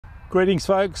Greetings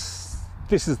folks,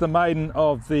 this is the maiden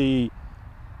of the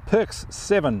Pirx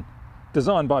 7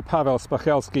 designed by Paweł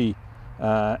Spychalski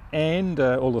and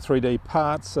all the 3D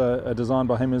parts are designed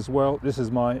by him as well. This is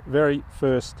my very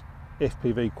first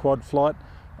FPV quad flight.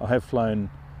 I have flown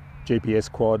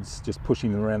GPS quads, just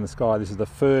pushing them around the sky. This is the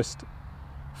first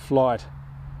flight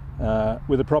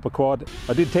with a proper quad.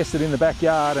 I did test it in the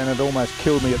backyard and it almost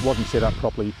killed me. It wasn't set up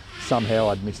properly. Somehow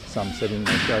I'd missed some setting.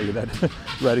 I'll show you that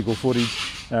radical footage.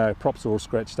 Props are all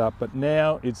scratched up, but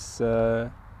now it's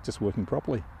just working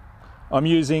properly. I'm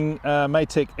using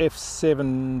Matek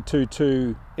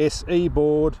F722 SE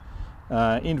board,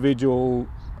 individual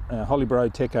Hoybro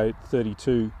Tekko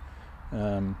 32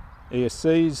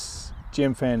 ESCs,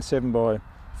 Gemfan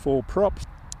 7x4 props,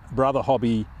 Brother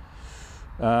Hobby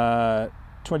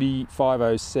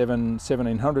 2507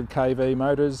 1700 kV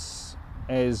motors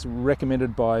as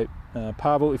recommended by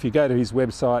Paweł. If you go to his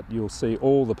website you'll see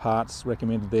all the parts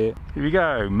recommended there. Here we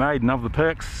go, maiden of the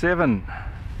Pirx 7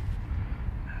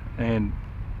 and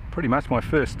pretty much my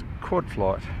first quad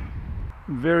flight.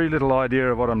 Very little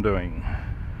idea of what I'm doing.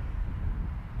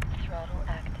 Throttle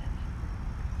active.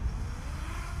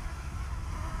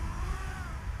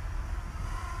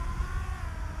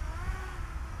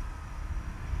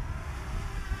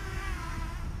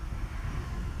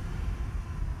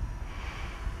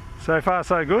 So far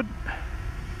so good.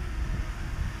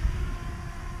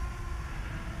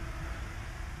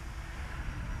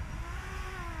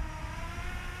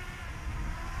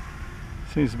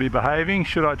 Seems to be behaving.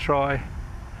 Should I try?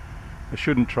 I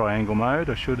shouldn't try angle mode.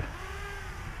 I should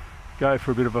go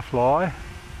for a bit of a fly.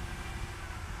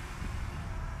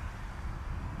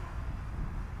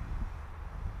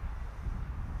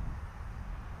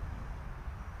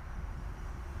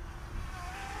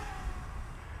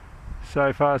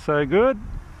 So far so good.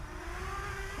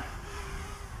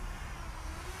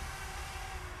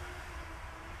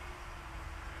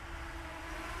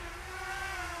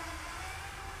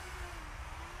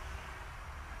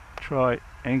 Try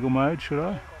angle mode, should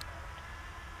I?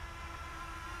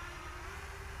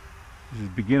 This is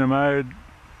beginner mode.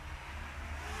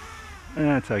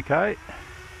 That's okay.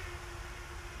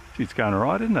 Gee, it's going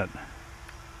alright, isn't it?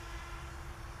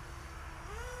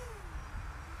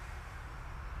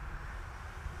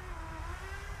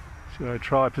 Should I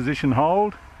try position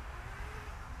hold?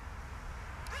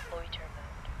 Loiter mode.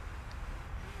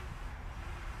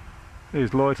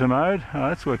 There's loiter mode. Oh,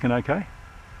 that's working okay.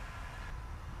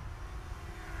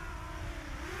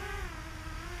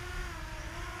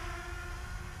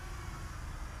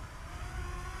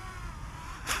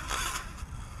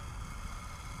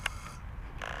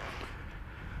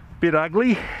 Bit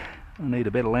ugly. I need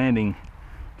a better landing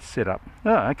setup.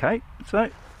 Oh, okay. So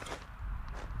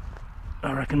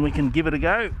I reckon we can give it a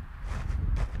go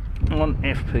on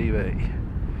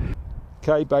FPV.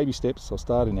 Okay, baby steps. I'll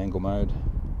start in angle mode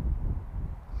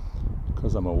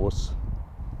because I'm a wuss.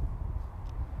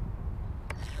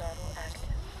 Throttle active.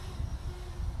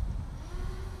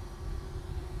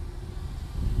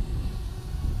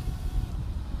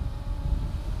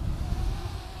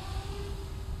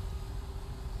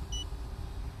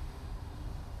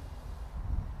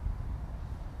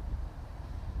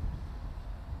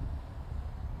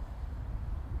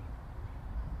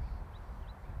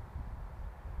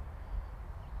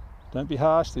 Don't be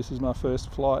harsh, this is my first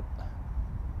flight.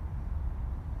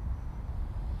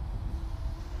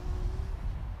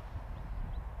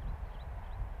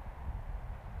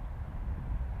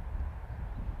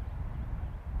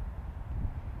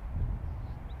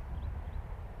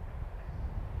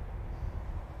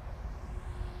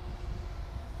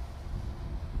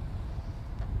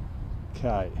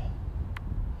 Okay,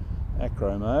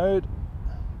 acro mode,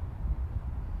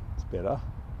 it's better.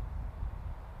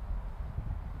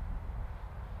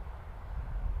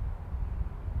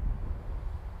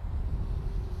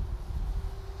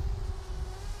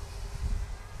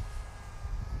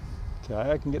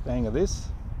 Okay, I can get the hang of this.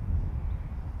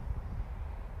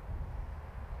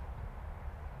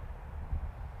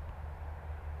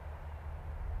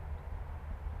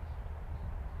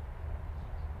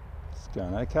 It's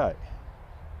going okay.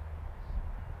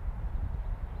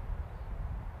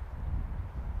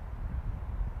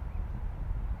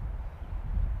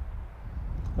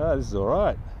 Oh, this is all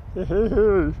right.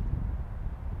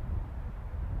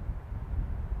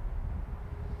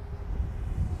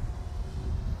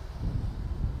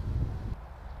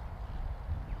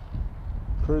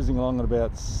 Cruising along at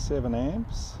about 7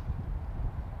 amps.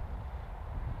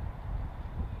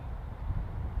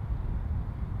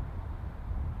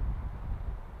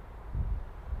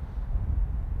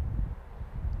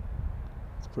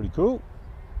 It's pretty cool.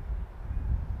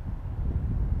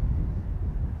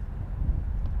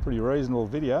 pretty reasonable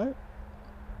video.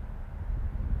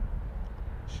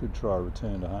 Should try a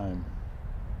return to home.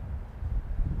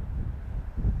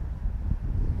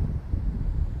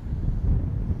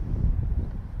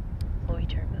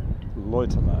 Loiter mode.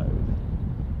 Loiter mode.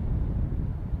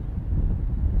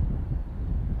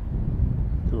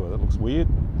 Cool, that looks weird.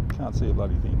 Can't see a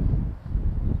bloody thing.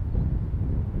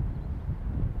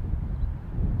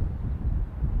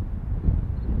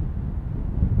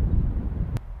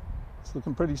 It's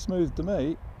looking pretty smooth to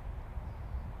me.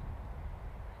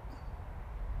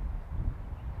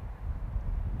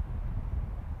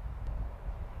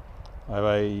 I have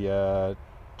a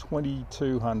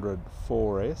 2200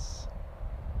 4S,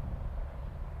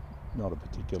 not a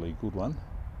particularly good one.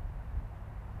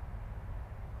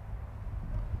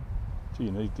 Gee,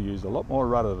 you need to use a lot more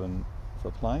rudder than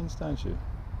for planes, don't you?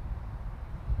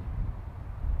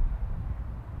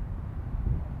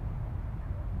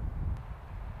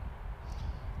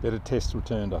 Better test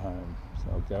return to home,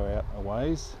 so I'll go out a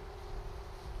ways.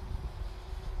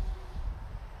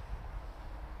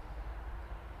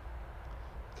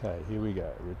 Okay, here we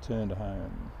go, return to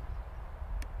home.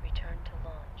 Return to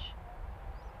launch.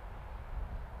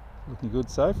 Looking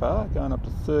good so far, going up to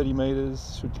 30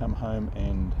 metres, should come home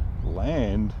and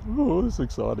land. Oh, that's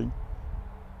exciting.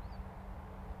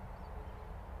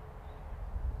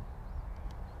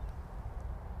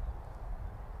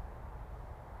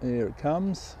 There it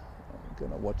comes, I'm going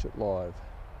to watch it live.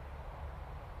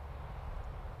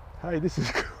 Hey, this is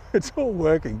good, it's all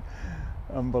working,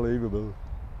 unbelievable.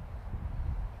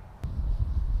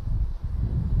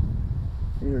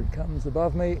 Here it comes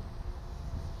above me,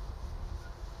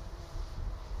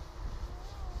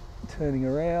 turning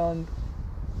around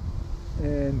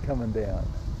and coming down.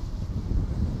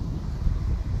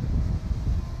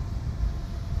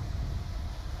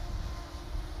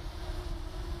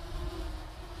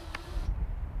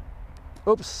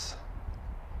 Oops.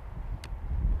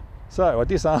 So I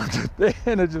disarmed it there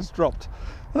and it just dropped.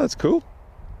 That's cool.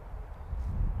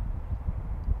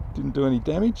 Didn't do any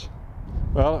damage.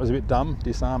 Well, it was a bit dumb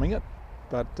disarming it,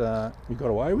 but we got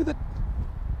away with it.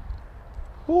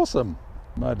 Awesome.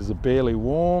 Motors are barely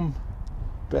warm.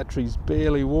 Battery's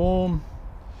barely warm.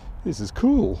 This is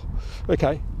cool.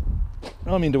 Okay,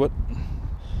 I'm into it.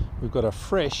 We've got a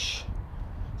fresh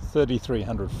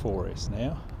 3300 4S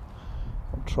now.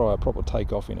 I'll try a proper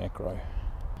takeoff in acro.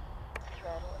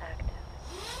 Throttle active.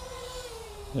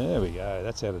 There we go,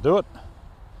 that's how to do it.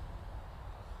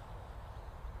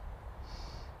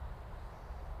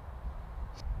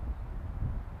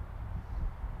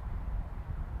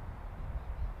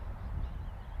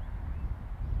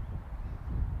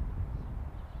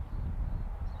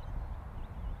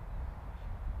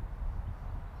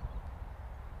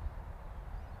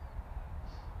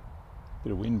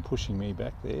 Bit of wind pushing me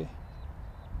back there.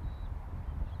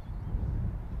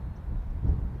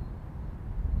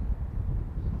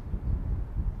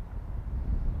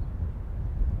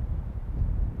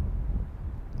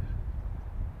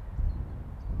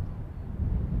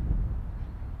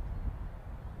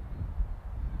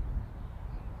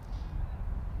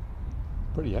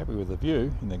 Pretty happy with the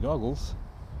view in the goggles.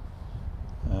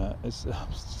 I'm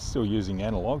still using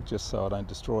analog just so I don't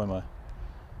destroy my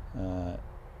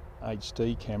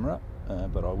HD camera,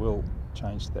 but I will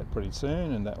change that pretty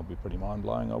soon, and that will be pretty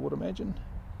mind-blowing, I would imagine.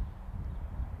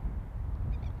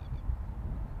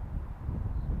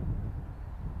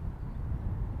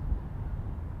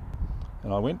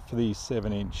 And I went for the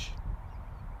 7-inch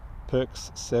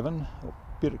Pirx 7 or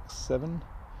Pirx 7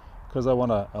 because I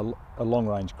want a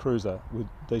long-range cruiser with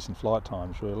decent flight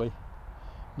times, really.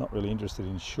 Not really interested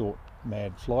in short,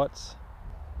 mad flights.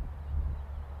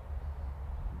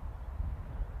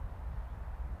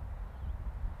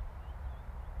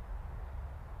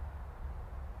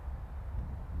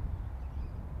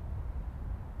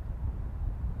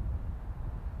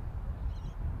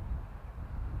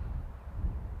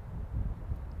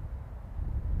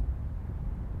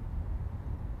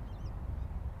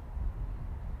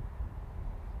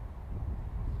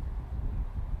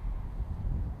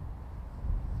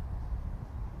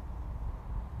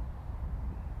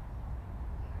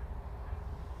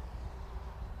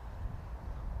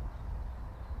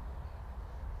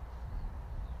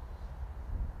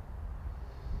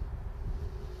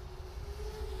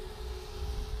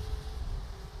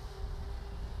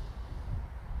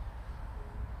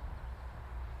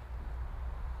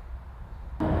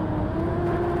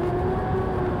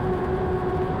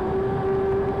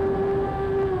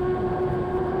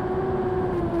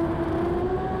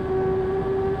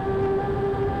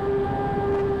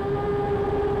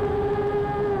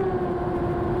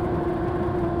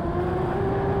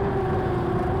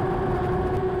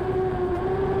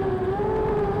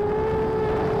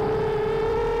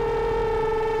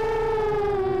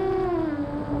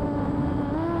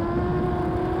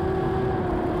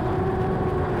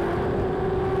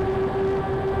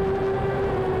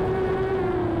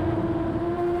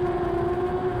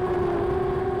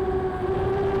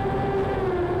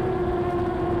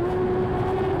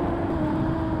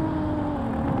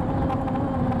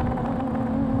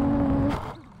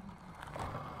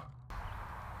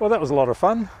 Well, that was a lot of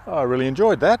fun. I really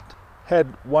enjoyed that.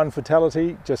 Had one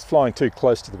fatality, just flying too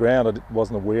close to the ground. I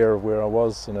wasn't aware of where I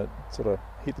was, and it sort of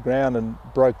hit the ground and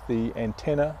broke the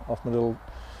antenna off my little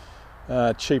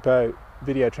cheapo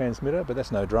video transmitter, but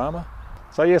that's no drama.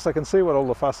 So yes, I can see what all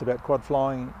the fuss about quad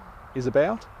flying is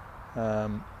about.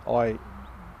 I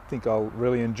think I'll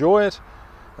really enjoy it.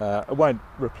 It won't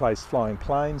replace flying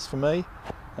planes for me,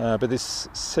 but this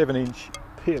 7-inch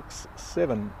Pirx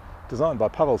 7 designed by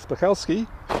Paweł Spychalski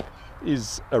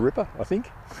is a ripper, I think.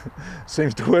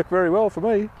 Seems to work very well for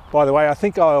me. By the way, I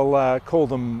think I'll call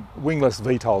them wingless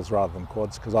VTOLs rather than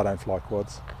quads, because I don't fly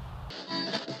quads.